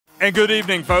And good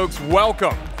evening, folks.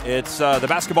 Welcome. It's the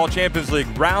Basketball Champions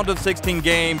League round of 16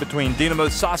 game between Dinamo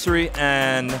Sassari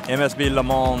and MSB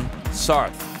Mans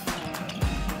Sarthe.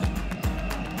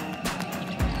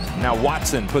 Now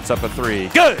Watson puts up a three.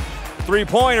 Good!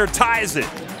 Three-pointer ties it.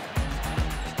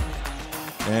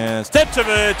 And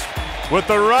Stepchevich with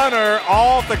the runner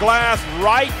off the glass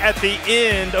right at the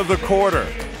end of the quarter.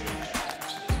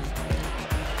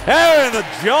 And the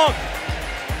jump.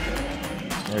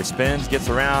 There he spins, gets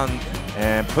around,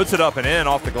 and puts it up and in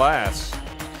off the glass.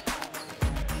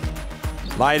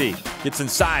 Lighty gets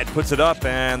inside, puts it up,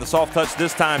 and the soft touch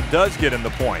this time does get him the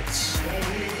points.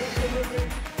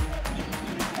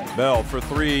 Bell for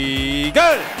three.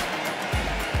 Good!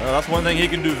 Well, that's one thing he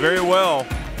can do very well.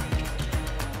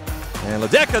 And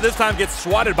Ledecka this time gets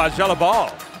swatted by Jalabal.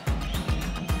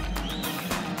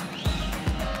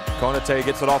 Konate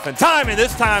gets it off in time, and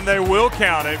this time they will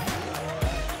count it.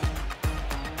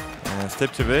 And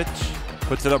Stepchevich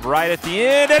puts it up right at the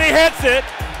end, and he hits it.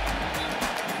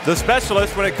 The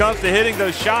specialist when it comes to hitting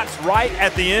those shots right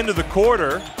at the end of the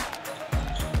quarter.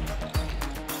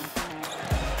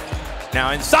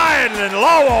 Now inside, and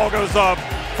Lawal goes up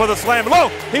for the slam. Low,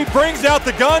 he brings out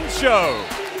the gun show.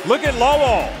 Look at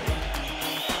Lawal.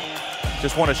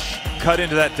 Just want to cut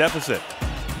into that deficit.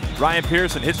 Ryan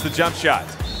Pearson hits the jump shot.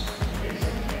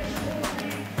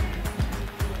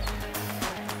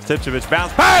 Stepchevich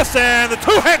bounce pass, and the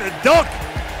two-handed dunk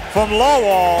from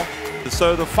Lawal.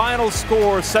 So the final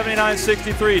score,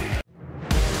 79-63.